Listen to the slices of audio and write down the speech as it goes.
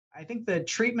I think the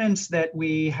treatments that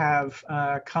we have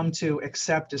come to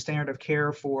accept as standard of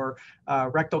care for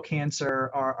rectal cancer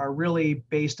are really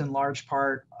based in large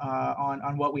part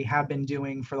on what we have been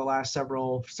doing for the last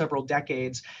several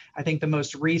decades. I think the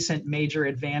most recent major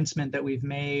advancement that we've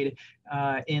made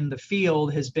in the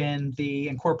field has been the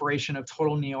incorporation of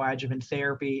total neoadjuvant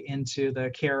therapy into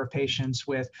the care of patients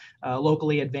with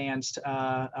locally advanced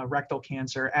rectal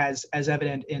cancer, as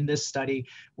evident in this study,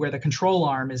 where the control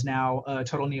arm is now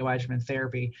total neoadjuvant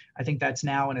therapy. I think that's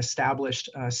now an established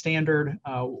standard,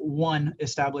 one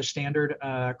established standard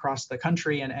across the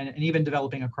country and even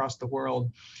developing across the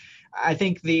world. I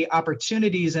think the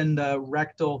opportunities in the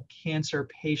rectal cancer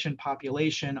patient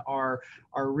population are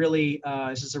really,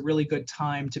 this is a really good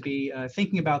time to be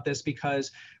thinking about this,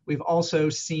 because we've also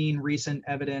seen recent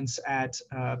evidence at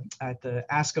the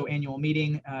ASCO annual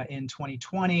meeting in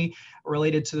 2020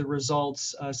 related to the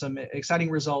results, some exciting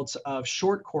results of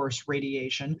short course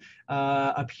radiation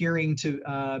appearing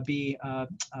to be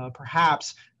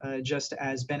perhaps just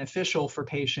as beneficial for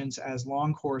patients as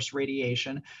long course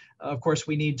radiation. Of course,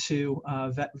 we need to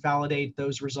validate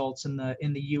those results in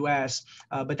the U.S.,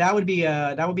 but that would be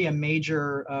a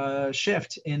major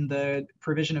shift in the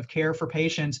provision of care for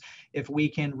patients if we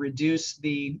can reduce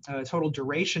the total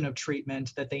duration of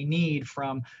treatment that they need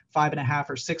from 5.5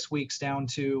 or 6 weeks down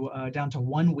to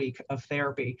 1 week of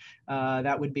therapy.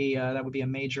 That would be a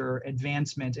major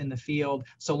advancement in the field,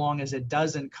 so long as it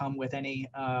doesn't come with any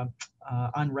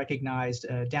unrecognized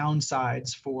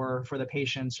downsides for the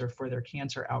patients or for their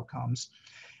cancer outcomes.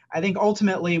 I think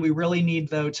ultimately we really need,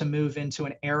 though, to move into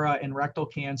an era in rectal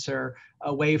cancer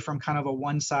away from kind of a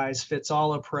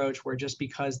one-size-fits-all approach, where just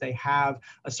because they have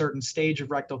a certain stage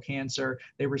of rectal cancer,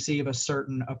 they receive a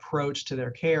certain approach to their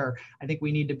care. I think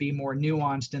we need to be more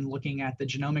nuanced in looking at the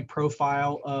genomic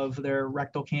profile of their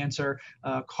rectal cancer,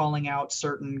 calling out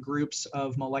certain groups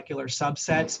of molecular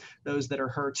subsets, those that are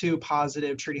HER2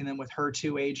 positive, treating them with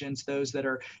HER2 agents, those that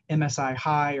are MSI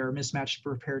high or mismatched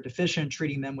repair deficient,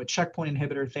 treating them with checkpoint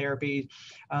inhibitor therapy,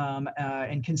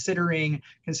 and considering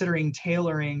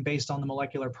tailoring based on the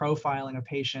molecular profiling of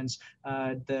patients,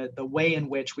 the way in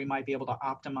which we might be able to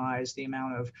optimize the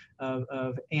amount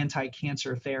of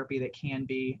anti-cancer therapy that can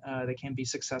be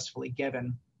successfully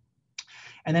given.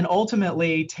 And then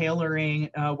ultimately tailoring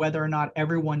whether or not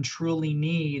everyone truly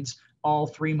needs all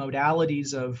three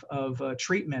modalities of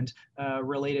treatment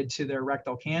related to their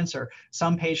rectal cancer.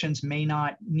 Some patients may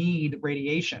not need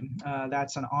radiation.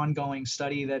 That's an ongoing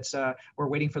study that's, we're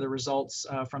waiting for the results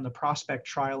from the Prospect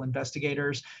trial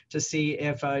investigators to see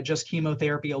if just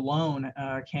chemotherapy alone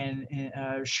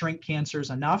can shrink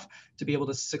cancers enough to be able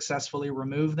to successfully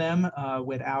remove them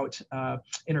without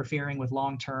interfering with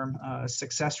long-term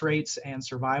success rates and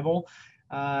survival.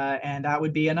 And that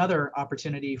would be another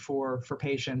opportunity for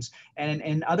patients.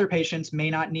 And other patients may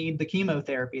not need the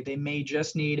chemotherapy. They may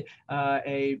just need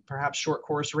a perhaps short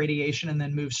course radiation and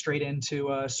then move straight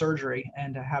into surgery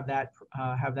and to have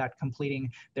that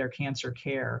completing their cancer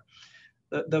care.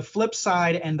 The flip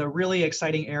side, and the really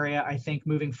exciting area, I think,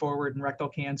 moving forward in rectal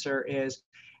cancer is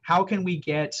how can we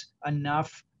get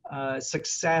enough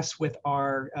success with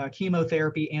our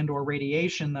chemotherapy and or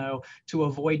radiation, though, to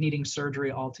avoid needing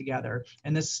surgery altogether.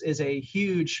 And this is a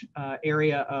huge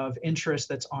area of interest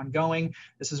that's ongoing.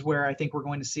 This is where I think we're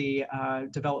going to see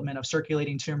development of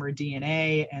circulating tumor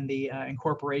DNA and the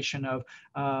incorporation of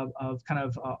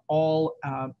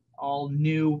all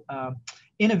new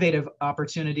innovative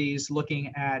opportunities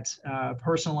looking at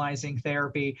personalizing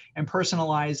therapy and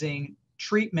personalizing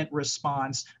treatment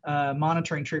response,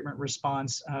 monitoring treatment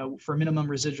response for minimum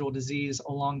residual disease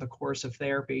along the course of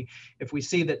therapy. If we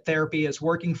see that therapy is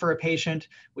working for a patient,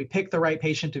 we pick the right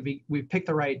patient we pick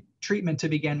the right treatment to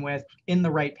begin with in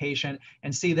the right patient,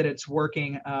 and see that it's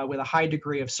working with a high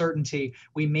degree of certainty,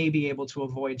 we may be able to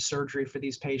avoid surgery for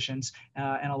these patients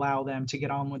and allow them to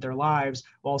get on with their lives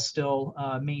while still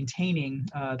maintaining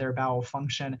their bowel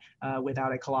function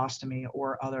without a colostomy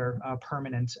or other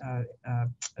permanent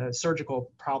surgical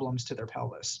problems to their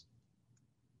pelvis.